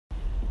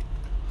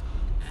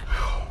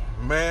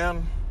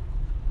Man,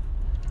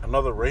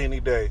 another rainy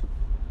day.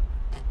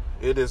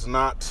 It is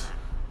not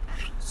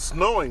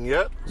snowing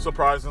yet,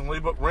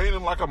 surprisingly, but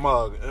raining like a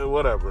mug.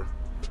 Whatever.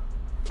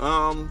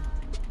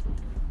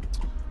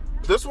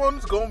 This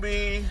one's gonna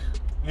be,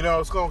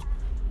 it's gonna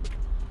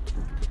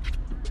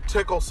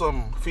tickle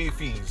some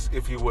fifis,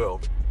 if you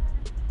will.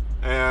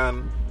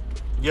 And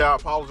yeah, I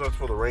apologize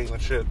for the rain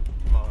and shit,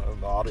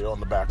 and the audio in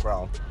the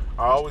background.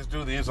 I always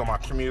do these on my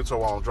commutes or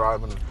while I'm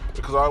driving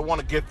because I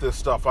want to get this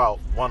stuff out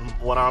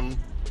when I'm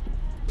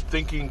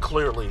thinking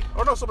clearly,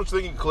 or not so much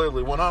thinking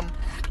clearly, when I'm,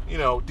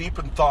 deep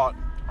in thought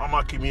on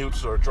my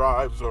commutes or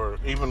drives, or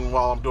even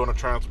while I'm doing a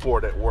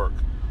transport at work.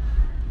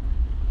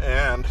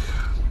 And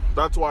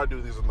that's why I do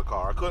these in the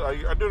car.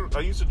 I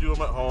used to do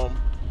them at home,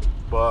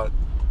 but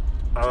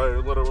I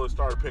literally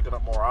started picking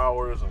up more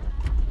hours, and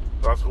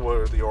that's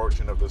where the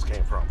origin of this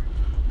came from.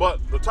 But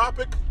the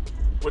topic,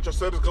 which I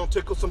said is going to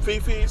tickle some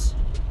fifis,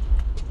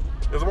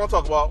 is I want to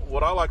talk about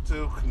what I like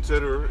to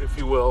consider, if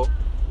you will,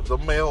 the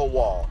male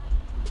wall,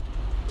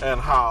 and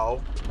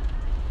how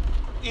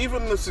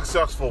even the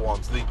successful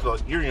ones,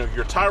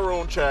 your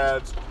Tyrone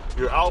Chads,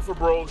 your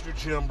Alphabros, your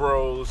Gym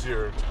Bros,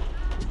 your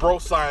Bro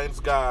Science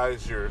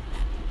guys, your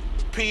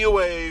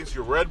PUAS,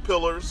 your Red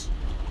Pillars,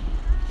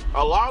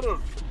 a lot of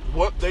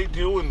what they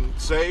do and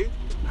say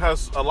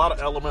has a lot of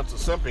elements of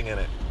simping in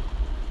it.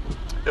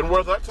 And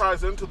where that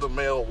ties into the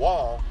male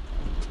wall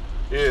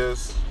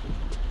is,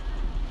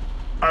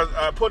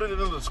 I put it in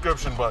the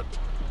description, but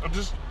I'll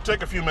just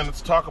take a few minutes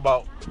to talk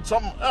about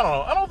something.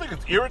 I don't think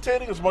it's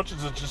irritating as much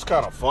as it's just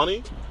kind of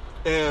funny,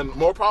 and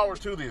more power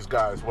to these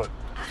guys. But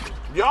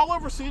y'all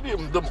ever see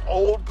them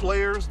old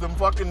players, them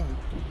fucking,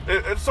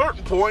 at a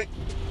certain point,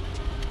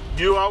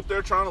 you out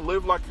there trying to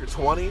live like you're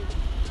 20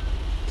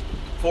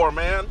 for a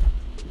man,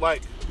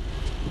 like,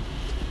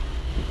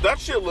 that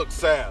shit looks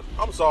sad.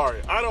 I'm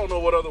sorry. I don't know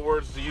what other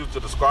words to use to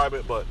describe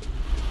it, but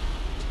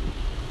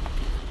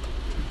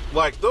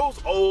like those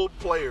old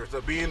players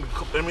that be in,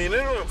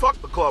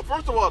 fuck the club.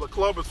 First of all, the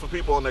club is for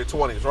people in their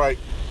 20s, right?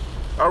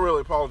 I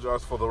really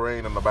apologize for the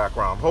rain in the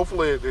background.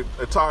 Hopefully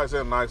it ties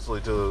in nicely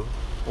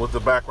with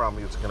the background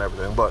music and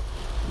everything, but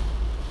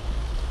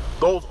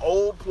those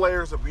old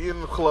players that be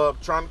in the club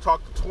trying to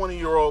talk to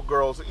 20-year-old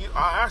girls,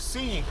 I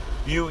see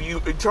you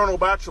eternal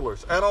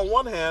bachelors. And on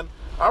one hand,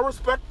 I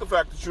respect the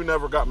fact that you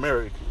never got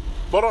married.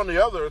 But on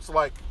the other, it's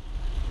like,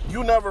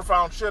 you never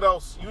found shit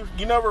else.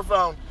 You never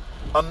found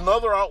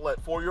another outlet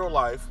for your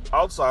life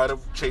outside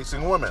of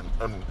chasing women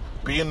and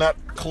being that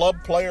club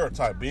player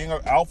type, being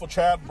an alpha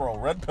chad bro,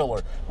 red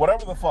pillar,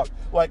 whatever the fuck.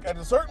 Like, at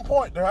a certain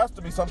point, there has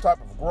to be some type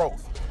of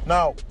growth.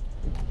 Now,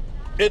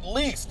 at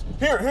least,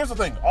 here's the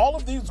thing. All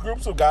of these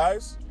groups of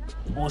guys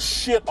will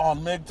shit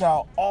on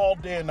MGTOW all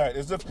day and night,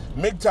 as if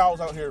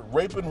MGTOW's out here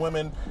raping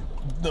women.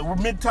 The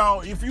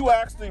MGTOW, if you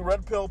ask the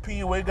red pill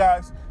PUA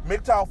guys,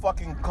 MGTOW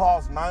fucking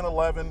caused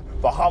 9/11,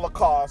 the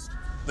Holocaust,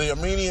 the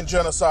Armenian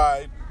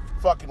genocide,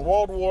 fucking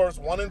World Wars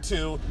 1 and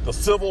 2, the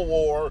Civil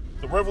War,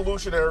 the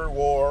Revolutionary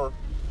War,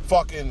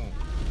 fucking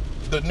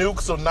the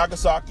nukes of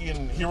Nagasaki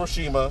and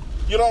Hiroshima.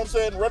 You know what I'm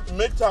saying?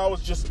 MGTOW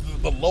is just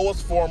the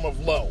lowest form of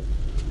low.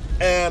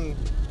 And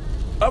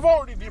I've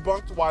already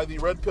debunked why the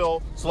red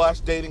pill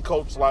 / dating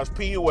coach /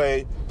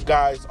 PUA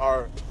guys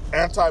are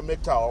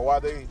anti-MGTOW, or why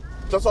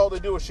that's all they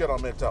do is shit on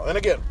MGTOW. And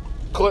again,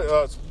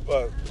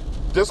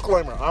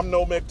 disclaimer, I'm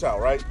no MGTOW,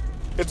 right?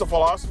 It's a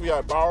philosophy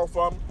I borrow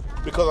from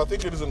because I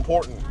think it is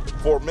important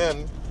for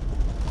men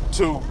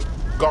to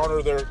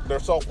garner their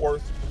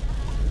self-worth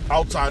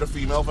outside of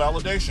female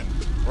validation,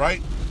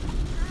 right?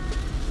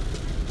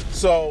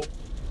 So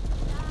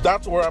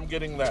that's where I'm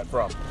getting that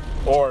from.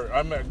 Or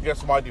I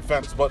guess my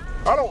defense, but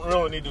I don't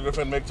really need to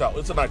defend MGTOW.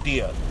 It's an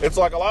idea. It's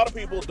like a lot of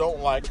people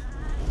don't like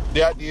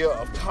the idea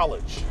of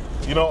college.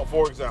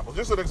 For example,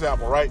 just an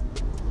example, right?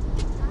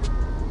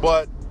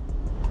 But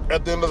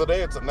at the end of the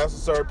day, it's a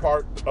necessary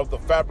part of the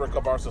fabric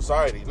of our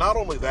society. Not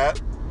only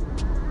that,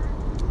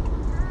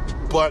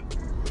 but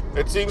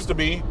it seems to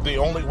be the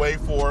only way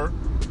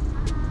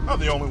not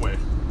the only way,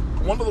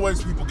 one of the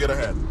ways people get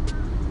ahead.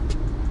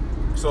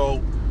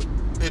 So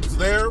it's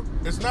there.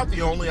 It's not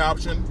the only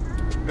option.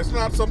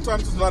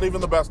 Sometimes it's not even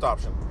the best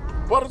option,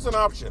 but it's an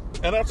option.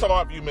 And that's how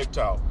I view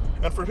MGTOW.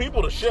 And for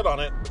people to shit on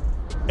it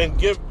and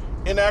give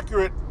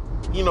inaccurate,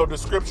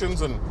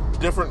 descriptions and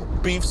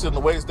different beefs in the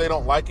ways they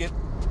don't like it,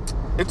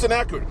 it's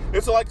inaccurate.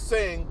 It's like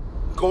saying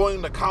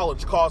going to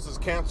college causes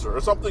cancer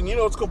or something.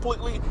 It's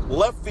completely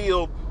left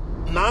field,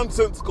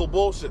 nonsensical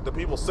bullshit that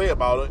people say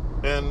about it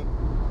and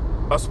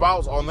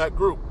espouse on that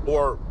group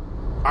or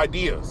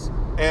ideas.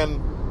 And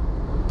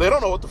they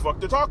don't know what the fuck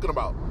they're talking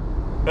about.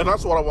 And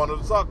that's what I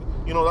wanted to talk.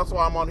 That's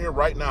why I'm on here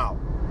right now.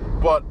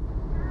 But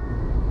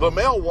the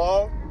male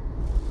wall,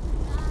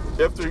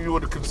 if you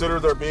would consider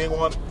there being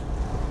one,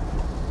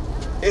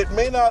 it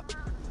may not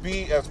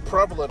be as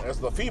prevalent as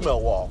the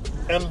female wall.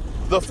 And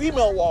the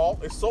female wall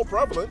is so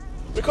prevalent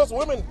because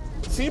women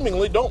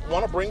seemingly don't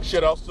want to bring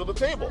shit else to the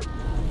table.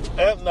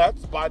 And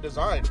that's by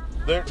design.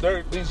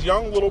 These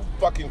young little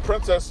fucking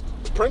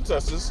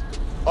princesses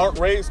aren't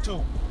raised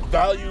to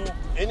value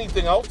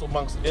anything else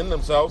in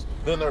themselves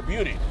than their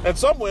beauty. And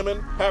some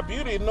women have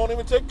beauty and don't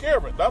even take care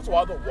of it. That's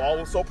why the wall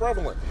is so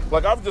prevalent.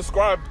 Like I've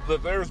described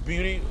that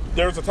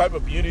there's a type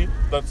of beauty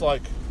that's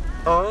like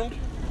earned,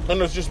 and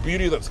there's just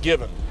beauty that's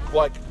given.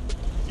 Like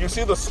you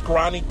see the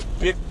scrawny,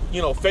 big,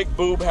 fake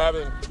boob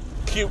having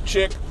cute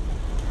chick,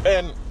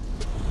 and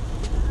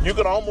you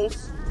can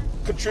almost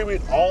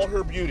contribute all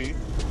her beauty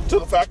to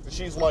the fact that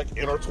she's like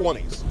in her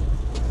 20s.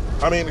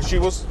 I mean, if she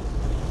was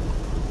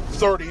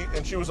 30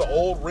 and she was an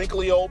old,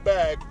 wrinkly old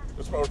bag,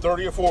 or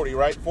 30 or 40,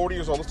 right? 40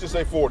 years old, let's just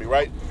say 40,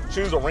 right?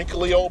 She was a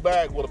wrinkly old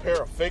bag with a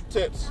pair of fake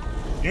tits.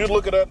 You'd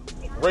look at that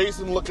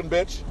raisin-looking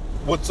bitch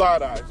with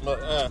side eyes,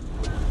 but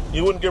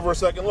you wouldn't give her a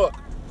second look.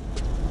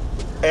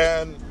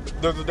 And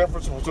there's a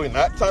difference between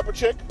that type of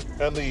chick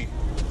and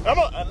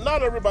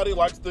not everybody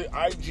likes the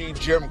IG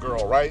gym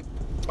girl, right?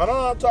 I'm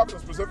not talking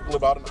specifically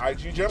about an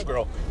IG gym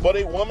girl, but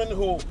a woman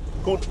who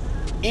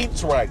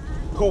eats right,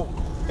 who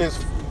is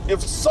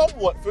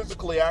somewhat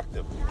physically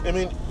active. I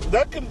mean,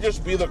 that can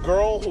just be the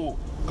girl who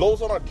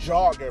goes on a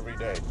jog every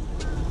day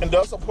and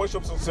does some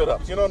push-ups and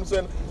sit-ups. You know what I'm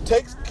saying?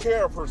 Takes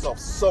care of herself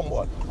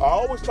somewhat. I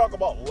always talk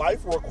about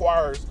life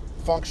requires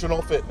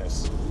functional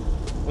fitness.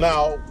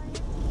 Now,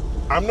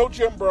 I'm no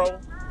gym bro,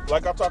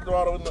 like I talked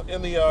about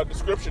in the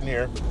description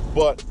here,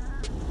 but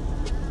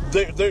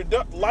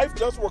life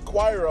does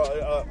require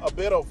a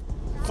bit of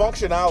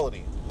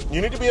functionality.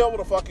 You need to be able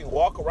to fucking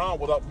walk around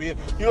without being,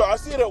 I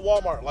see it at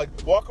Walmart, like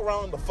walk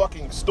around the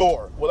fucking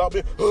store without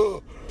being,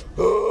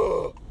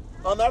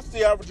 and that's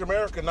the average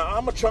American. Now,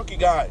 I'm a chunky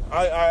guy.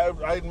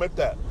 I admit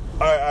that.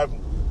 I'm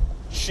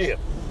shit.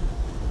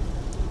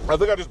 I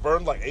think I just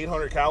burned like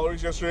 800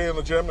 calories yesterday in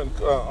the gym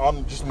and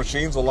on just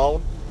machines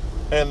alone.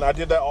 And I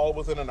did that all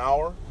within an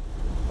hour.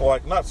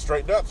 Like, not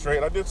straight.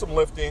 I did some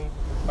lifting.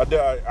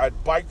 I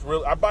bike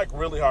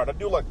really hard. I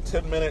do like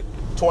 10-minute,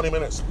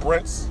 20-minute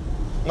sprints.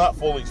 Not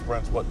fully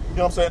sprints, but you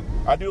know what I'm saying?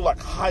 I do like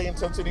high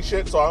intensity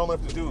shit, so I only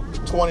have to do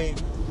 20,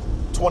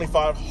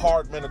 25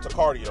 hard minutes of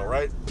cardio,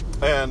 right?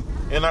 And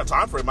in that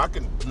time frame, I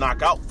can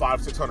knock out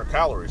 500-600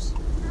 calories.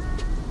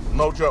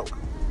 No joke.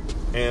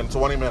 In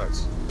 20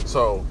 minutes.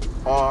 So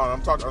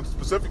I'm talking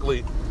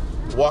specifically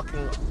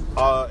walking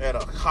at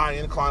a high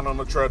incline on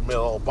the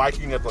treadmill,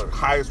 biking at the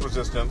highest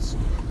resistance,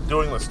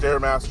 doing the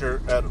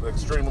Stairmaster at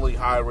extremely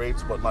high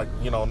rates, but like,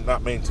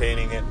 not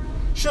maintaining it.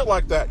 Shit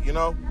like that,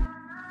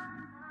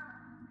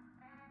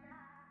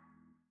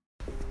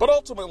 But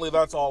ultimately,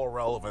 that's all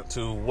irrelevant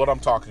to what I'm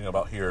talking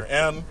about here.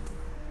 And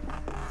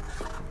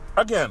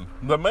again,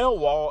 the male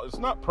wall is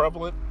not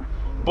prevalent,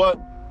 but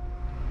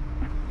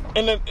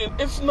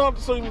it's not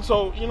so,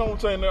 you know what I'm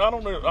saying?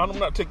 I'm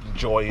not taking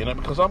joy in it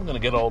because I'm going to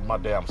get old my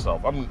damn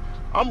self.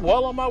 I'm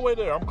well on my way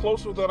there. I'm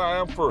closer than I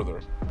am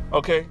further.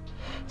 Okay?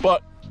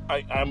 But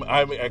I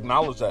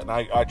acknowledge that, and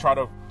I try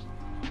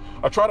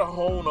to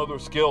hone other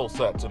skill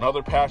sets and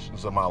other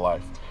passions in my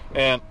life.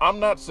 And I'm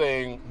not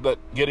saying that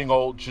getting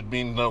old should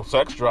mean no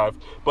sex drive,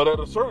 but at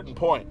a certain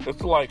point,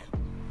 it's like,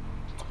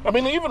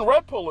 even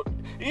red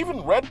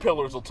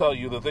pillars will tell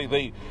you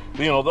that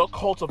they'll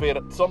cultivate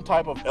some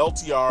type of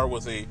LTR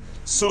with a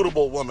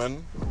suitable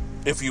woman,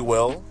 if you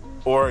will,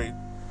 or a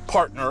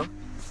partner,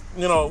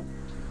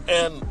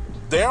 and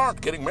they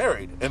aren't getting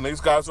married. And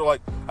these guys are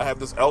like, I have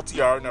this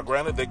LTR. Now,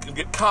 granted, they can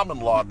get common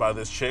lawed by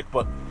this chick,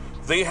 but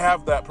they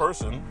have that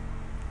person.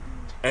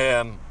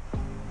 And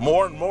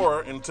more and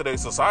more in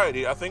today's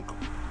society, I think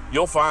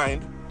you'll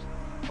find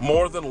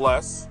more than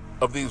less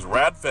of these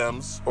rad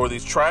femmes or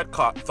these trad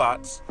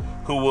thots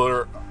who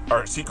are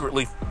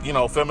secretly,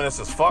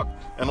 feminist as fuck,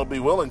 and will be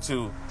willing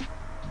to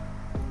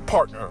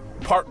partner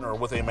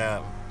with a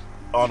man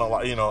on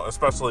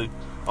especially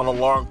on a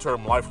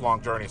long-term,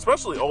 lifelong journey.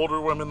 Especially older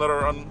women that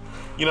are in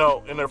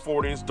their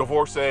 40s,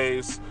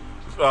 divorcees,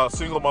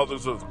 single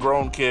mothers with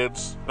grown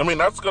kids.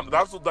 That's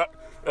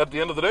at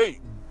the end of the day.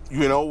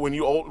 When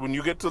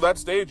you get to that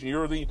stage and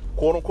you're the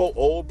quote-unquote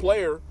old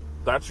player,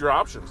 that's your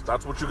options.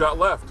 That's what you got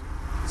left.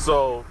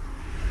 So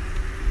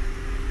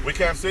we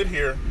can't sit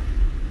here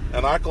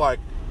and act like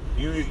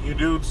you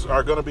dudes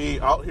are going to be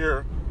out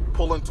here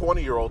pulling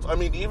 20-year-olds.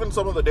 Even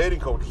some of the dating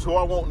coaches, who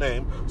I won't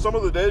name, some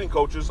of the dating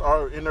coaches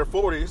are in their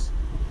 40s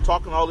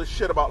talking all this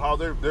shit about how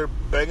they're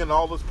banging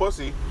all this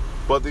pussy,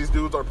 but these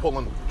dudes are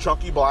pulling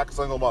chunky black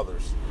single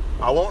mothers.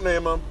 I won't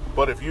name them,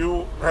 but if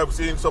you have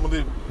seen some of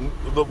the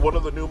one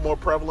of the new more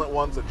prevalent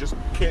ones that just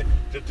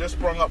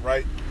sprung up,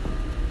 right?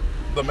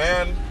 The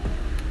man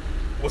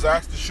was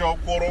asked to show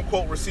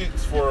quote-unquote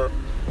receipts for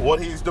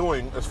what he's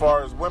doing as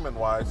far as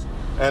women-wise,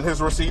 and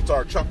his receipts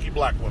are chunky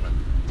black women.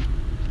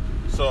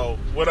 So,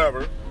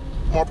 whatever.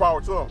 More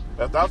power to him.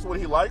 If that's what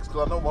he likes,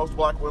 because I know most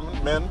black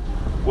men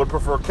would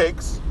prefer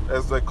cakes,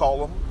 as they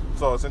call them.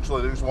 So,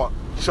 essentially, they just want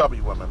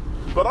chubby women.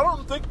 But I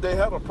don't think they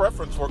have a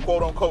preference for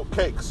quote-unquote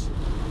cakes.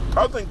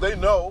 I think they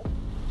know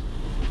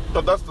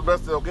that that's the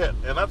best they'll get,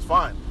 and that's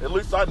fine. At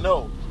least I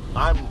know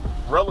I'm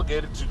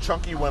relegated to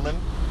chunky women,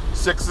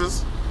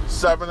 6s,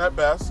 7 at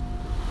best.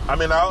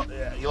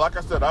 Like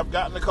I said, I've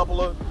gotten a couple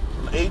of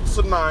 8s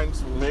and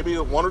 9s, maybe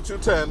 1 or 2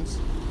 10s.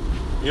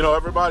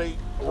 Everybody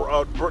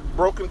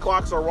broken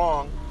clocks are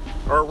wrong,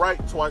 or right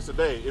twice a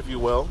day, if you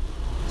will.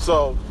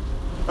 So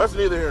that's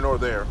neither here nor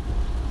there.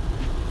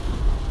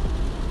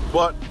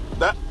 But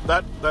that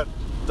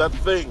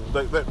thing,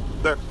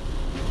 that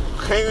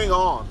hanging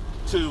on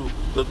to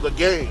the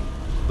game,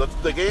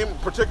 the game,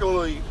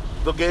 particularly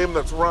the game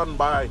that's run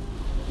by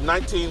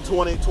 19,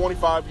 20,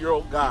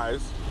 25-year-old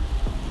guys,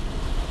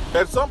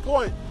 at some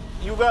point,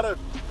 you gotta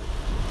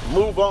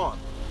move on.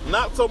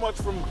 Not so much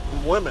from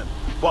women,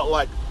 but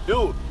like,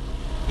 dude,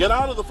 get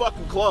out of the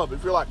fucking club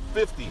if you're like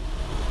 50.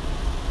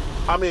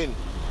 I mean,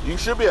 you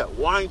should be at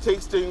wine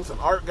tastings and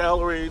art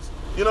galleries.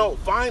 You know,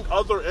 find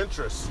other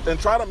interests and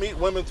try to meet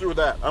women through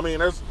that. I mean,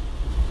 there's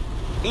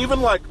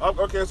even like,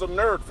 okay, as a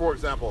nerd, for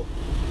example,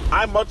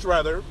 I much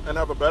rather and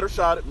have a better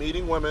shot at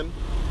meeting women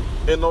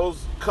in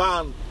those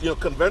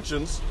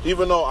conventions,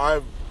 even though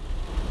I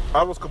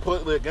was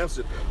completely against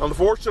it.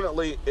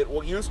 Unfortunately, it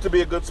used to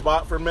be a good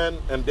spot for men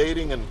and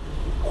dating and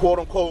quote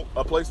unquote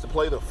a place to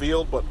play the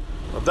field, but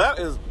that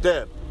is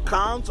dead.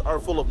 Cons are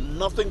full of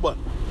nothing but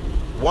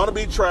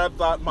wannabe trad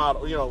thought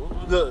model,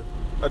 the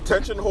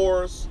attention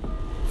whores,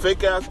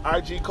 fake ass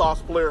IG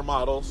cosplayer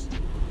models,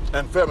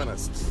 and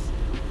feminists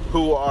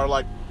who are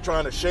like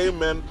trying to shame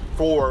men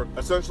for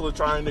essentially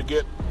trying to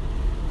get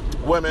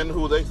women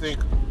who they think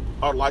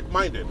are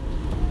like-minded.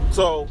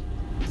 So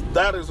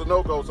that is a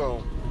no-go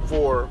zone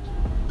for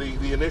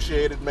the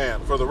initiated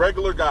man, for the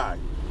regular guy,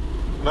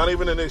 not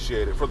even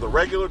initiated, for the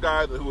regular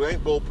guy who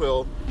ain't bull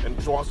pill and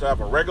just wants to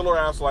have a regular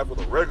ass life with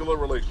a regular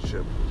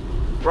relationship,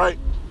 right?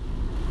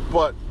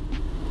 But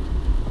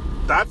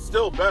that's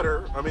still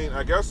better. I mean,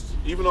 I guess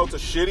even though it's a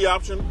shitty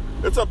option,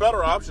 it's a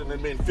better option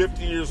than being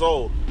 50 years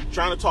old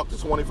trying to talk to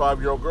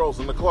 25-year-old girls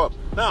in the club.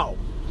 Now,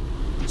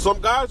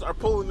 some guys are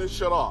pulling this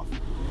shit off,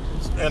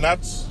 and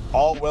that's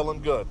all well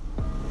and good.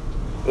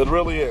 It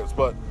really is,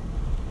 but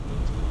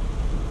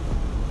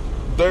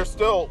there's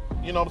still,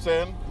 you know what I'm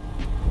saying?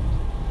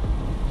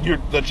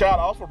 The Chad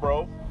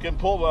Alphabro can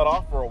pull that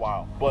off for a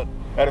while, but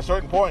at a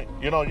certain point,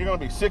 you're going to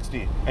be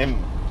 60, and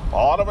a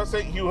lot of us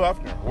ain't Hugh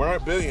Hefner. We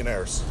aren't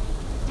billionaires.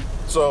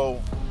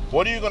 So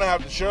what are you going to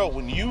have to show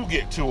when you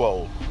get too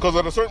old? Because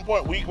at a certain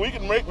point, we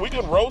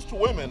can roast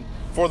women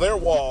for their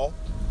wall,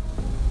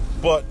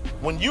 but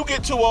when you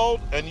get too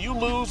old and you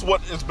lose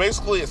what is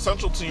basically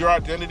essential to your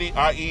identity,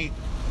 i.e.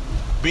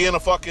 being a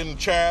fucking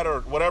Chad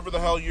or whatever the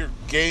hell your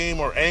game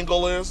or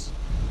angle is,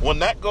 when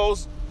that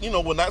goes,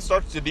 when that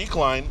starts to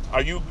decline,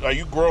 are you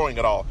growing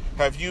at all?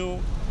 Have you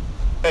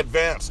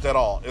advanced at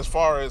all as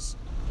far as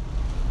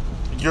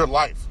your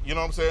life? You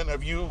know what I'm saying?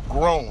 Have you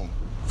grown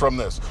from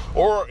this?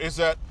 Or is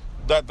that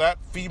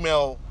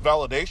female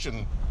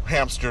validation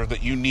hamster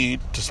that you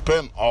need to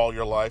spend all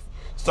your life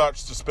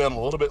starts to spin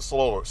a little bit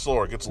slower,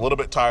 gets a little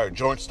bit tired,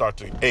 joints start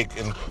to ache,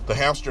 and the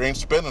hamster ain't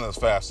spinning as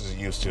fast as it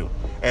used to.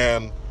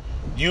 And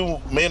you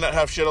may not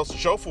have shit else to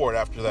show for it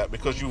after that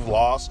because you've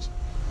lost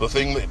the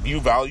thing that you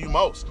value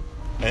most.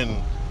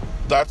 And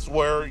that's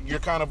where you're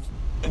kind of,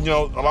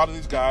 a lot of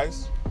these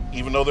guys,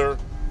 even though they're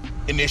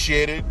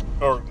initiated,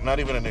 or not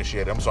even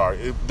initiated, I'm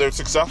sorry, they're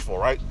successful,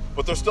 right?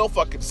 But they're still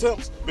fucking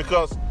simps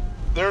because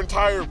the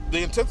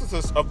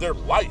antithesis of their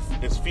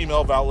life is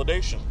female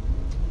validation.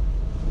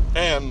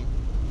 And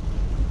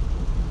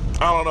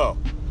I don't know.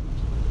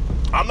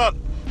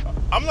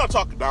 I'm not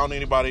talking down to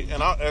anybody,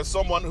 and as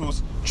someone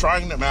who's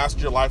trying to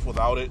master your life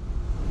without it,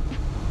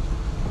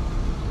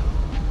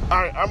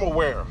 I'm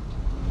aware.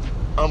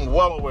 I'm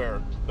well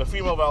aware that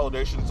female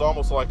validation is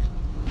almost like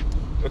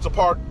it's a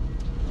part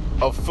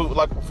of food.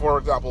 Like, for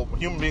example,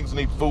 human beings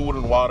need food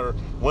and water.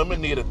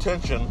 Women need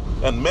attention.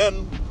 And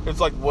men, it's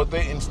like what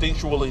they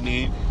instinctually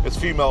need is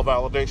female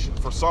validation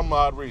for some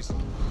odd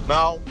reason.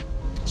 Now,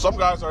 some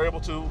guys are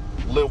able to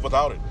live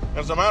without it. And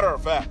as a matter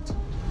of fact,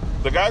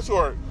 the guys who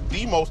are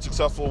the most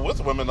successful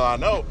with women that I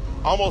know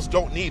almost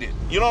don't need it.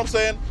 You know what I'm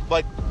saying?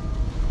 Like,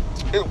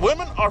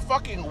 women are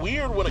fucking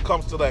weird when it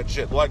comes to that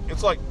shit. Like,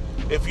 it's like,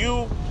 if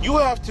you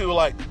have to,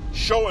 like,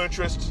 show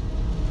interest,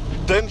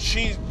 then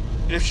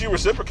if she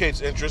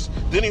reciprocates interest,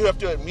 then you have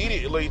to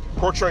immediately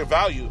portray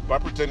value by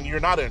pretending you're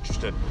not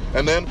interested.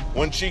 And then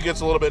when she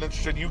gets a little bit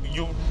interested,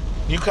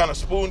 you kind of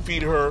spoon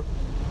feed her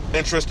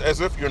interest as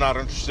if you're not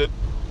interested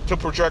to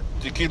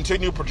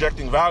continue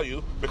projecting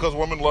value, because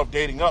women love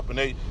dating up,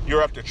 and you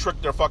have to trick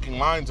their fucking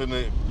minds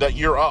into that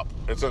you're up,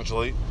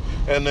 essentially.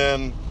 And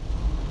then,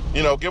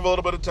 give a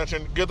little bit of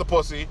attention, get the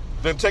pussy,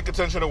 then take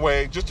attention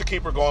away just to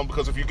keep her going,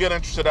 because if you get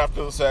interested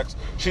after the sex,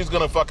 she's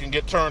gonna fucking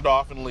get turned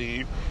off and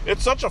leave.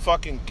 It's such a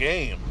fucking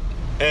game.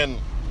 And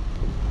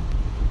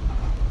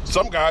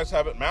some guys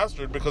have it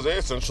mastered because they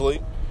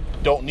essentially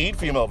don't need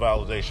female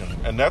validation,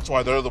 and that's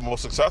why they're the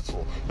most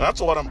successful. And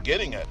that's what I'm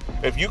getting at.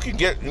 If you can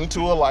get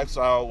into a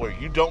lifestyle where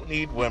you don't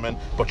need women,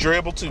 but you're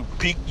able to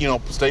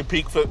stay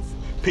peak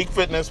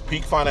fitness,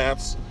 peak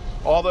finance,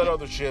 all that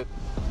other shit,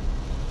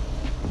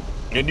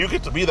 and you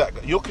get to be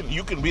that, you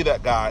can be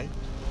that guy.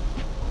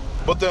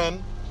 But then,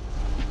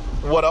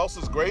 what else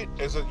is great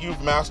is that you've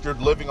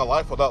mastered living a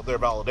life without their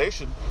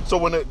validation. So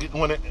when it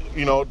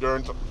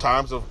during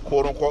times of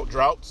quote unquote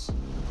droughts,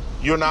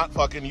 you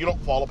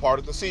don't fall apart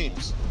at the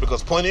seams.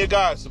 Because plenty of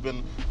guys have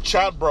been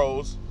Chad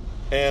bros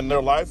and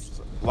their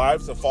lives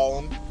have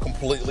fallen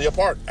completely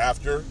apart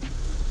after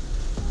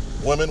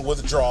women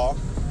withdraw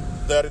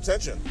that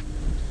attention.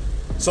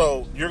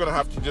 So you're going to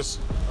have to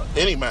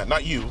any man,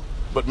 not you,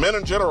 but men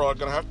in general are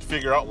going to have to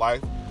figure out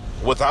life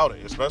without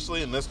it,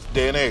 especially in this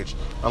day and age.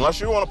 Unless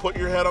you want to put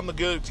your head on the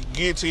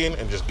guillotine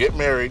and just get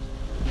married,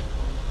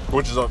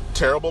 which is a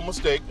terrible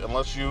mistake,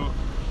 unless you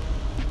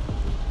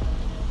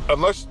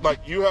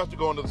have to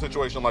go into the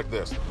situation like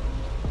this.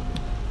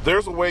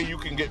 There's a way you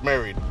can get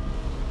married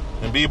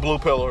and be blue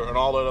pillar and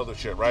all that other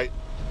shit, right?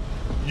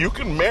 You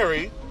can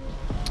marry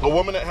a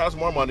woman that has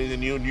more money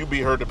than you and you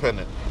be her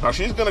dependent. Now,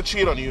 she's going to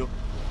cheat on you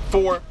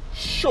for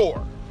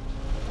sure.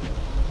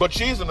 But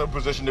she's in a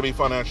position to be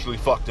financially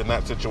fucked in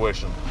that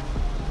situation.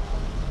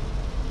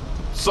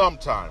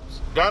 Sometimes.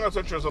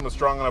 Gynocentrism is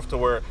strong enough to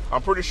where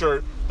I'm pretty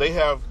sure they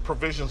have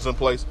provisions in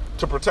place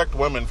to protect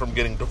women from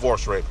getting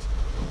divorce raped.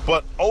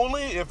 But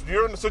only if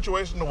you're in a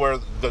situation where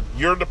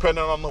you're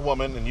dependent on the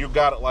woman and you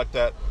got it like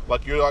that,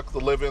 like you're like the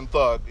live-in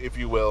thug, if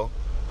you will.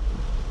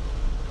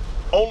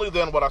 Only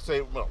then would I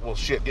say, well,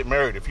 shit, get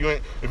married. If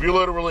you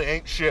literally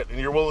ain't shit and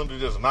you're willing to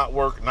just not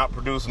work, not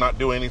produce, not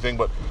do anything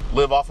but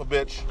live off a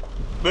bitch,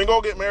 then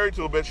go get married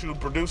to a bitch who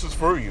produces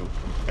for you.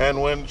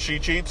 And when she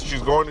cheats,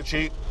 she's going to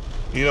cheat.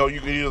 You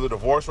can either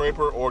divorce rape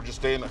her or just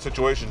stay in that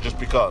situation just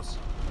because.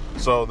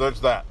 So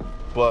there's that.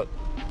 But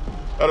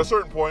at a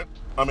certain point,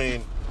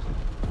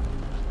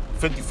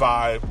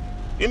 55,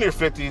 in your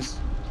 50s,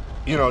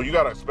 you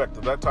got to expect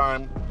that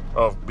time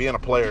of being a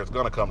player is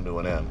going to come to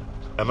an end.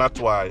 And that's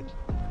why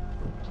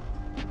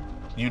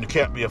you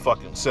can't be a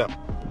fucking simp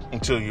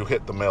until you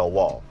hit the male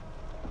wall.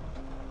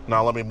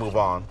 Now let me move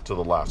on to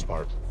the last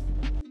part.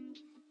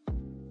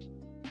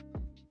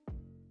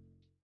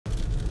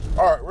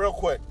 All right, real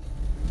quick.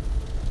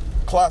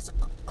 Classic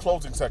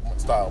closing segment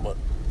style, but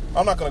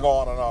I'm not going to go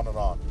on and on and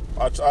on.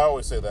 I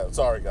always say that.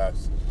 Sorry,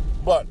 guys.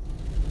 But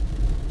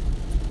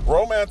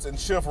romance and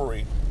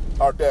chivalry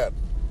are dead.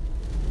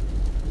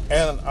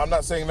 And I'm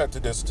not saying that to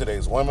diss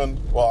today's women.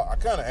 Well, I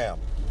kind of am.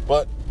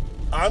 But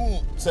I'm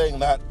saying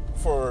that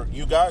for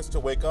you guys to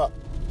wake up.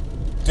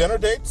 Dinner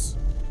dates,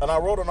 and I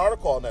wrote an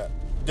article on that.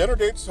 Dinner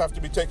dates have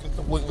to be taken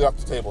completely off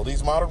the table.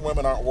 These modern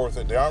women aren't worth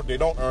it. They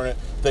don't earn it.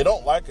 They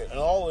don't like it. And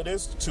all it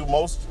is to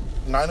most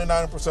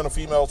 99% of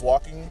females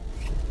walking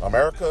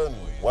America and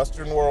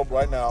Western world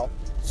right now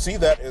see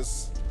that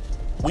as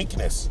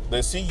weakness.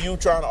 They see you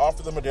trying to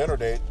offer them a dinner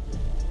date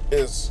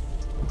is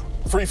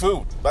free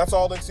food. That's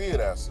all they see it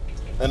as.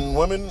 And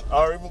women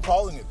are even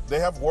calling it. They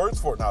have words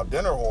for it now.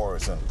 Dinner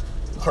whores and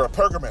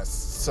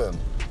hypergamous and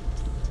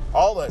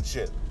all that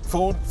shit.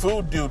 Food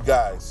dude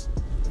guys.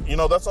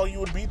 That's all you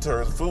would be to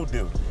her, is food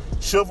dude.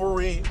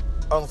 Chivalry,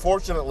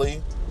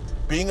 unfortunately,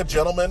 being a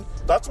gentleman,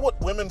 that's what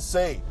women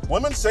say.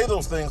 Women say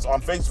those things on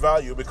face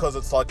value because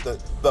it's like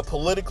the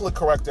politically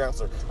correct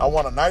answer. I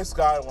want a nice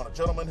guy, I want a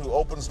gentleman who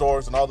opens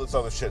doors and all this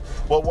other shit.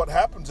 Well, what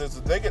happens is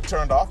that they get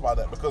turned off by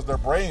that because their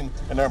brain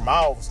and their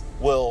mouths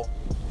will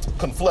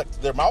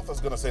conflict. Their mouth is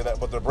going to say that,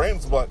 but their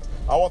brain's like,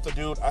 I want the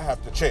dude I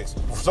have to chase.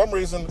 For some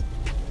reason,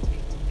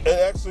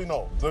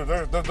 no.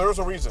 There's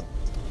a reason.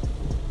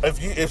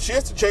 If she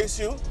has to chase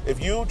you,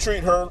 if you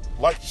treat her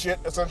like shit,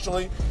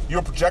 essentially,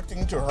 you're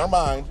projecting to her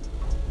mind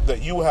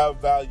that you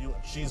have value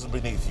and she's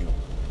beneath you.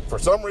 For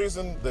some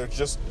reason,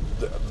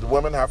 the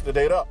women have to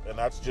date up, and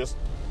that's just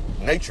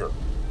nature.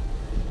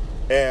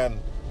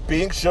 And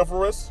being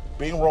chivalrous,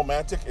 being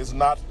romantic is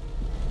not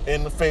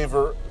in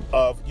favor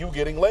of you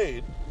getting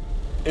laid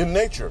in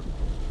nature.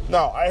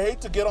 Now, I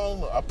hate to get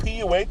on a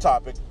PUA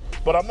topic,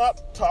 but I'm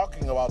not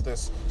talking about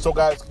this so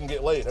guys can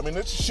get laid.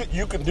 It's shit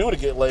you can do to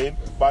get laid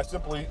by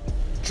simply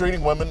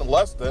treating women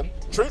less than.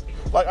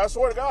 I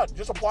swear to God,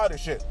 just apply this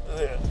shit.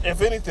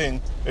 If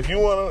anything, if you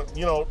want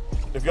to,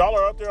 if y'all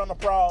are out there on the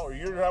prowl or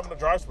you're having a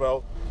dry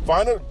spell,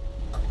 find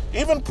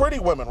even pretty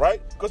women,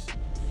 right? Because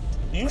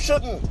you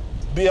shouldn't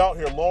be out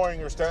here lowering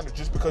your standards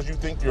just because you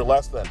think you're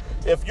less than.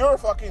 If you're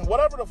fucking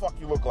whatever the fuck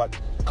you look like,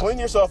 clean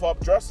yourself up,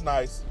 dress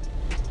nice,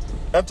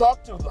 and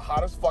talk to the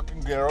hottest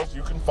fucking girls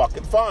you can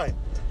fucking find.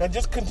 And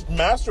just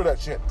master that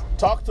shit.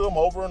 Talk to them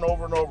over and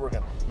over and over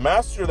again.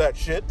 Master that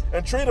shit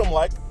and treat them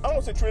like, I don't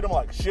want to say treat them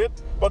like shit,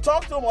 but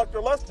talk to them like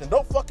they're less than.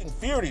 Don't fucking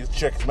fear these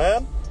chicks,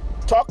 man.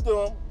 Talk to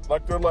them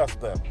like they're less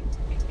than.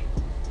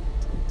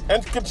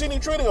 And continue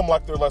treating them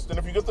like they're less than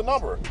if you get the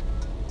number.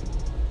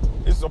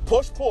 It's a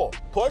push-pull.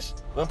 Push,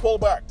 then pull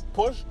back.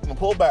 Push, then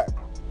pull back.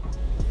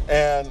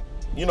 And,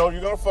 you're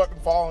going to fucking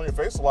fall on your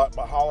face a lot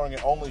by hollering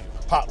at only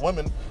hot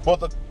women.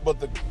 But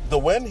the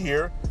win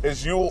here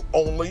is you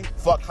only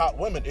fuck hot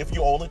women if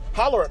you only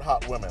holler at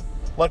hot women.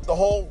 Like the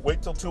whole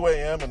wait till 2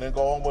 a.m. and then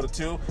go home with a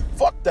 2.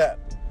 Fuck that.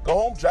 Go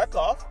home, jack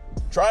off,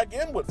 try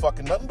again with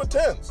fucking nothing but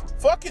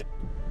 10s. Fuck it.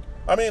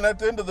 At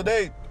the end of the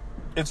day,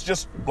 it's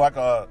just like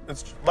a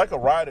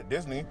ride at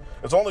Disney.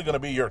 It's only going to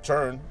be your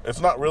turn. It's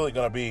not really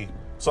going to be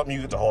something you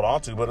get to hold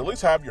on to, but at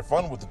least have your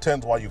fun with the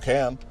 10s while you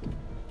can.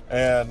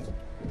 And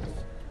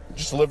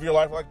just live your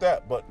life like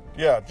that. But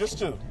yeah, just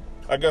to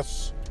I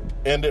guess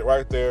end it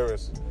right there.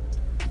 Is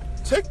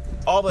take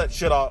all that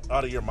shit out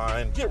of your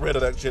mind. Get rid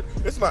of that shit.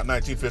 It's not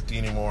 1950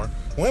 anymore.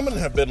 Women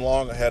have been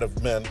long ahead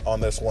of men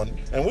on this one,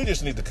 and we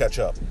just need to catch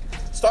up.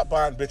 Stop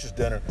buying bitches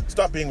dinner.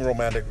 Stop being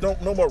romantic.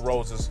 No more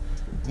roses.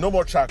 No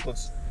more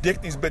chocolates.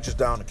 Dick these bitches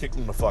down and kick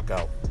them the fuck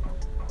out.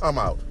 I'm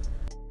out.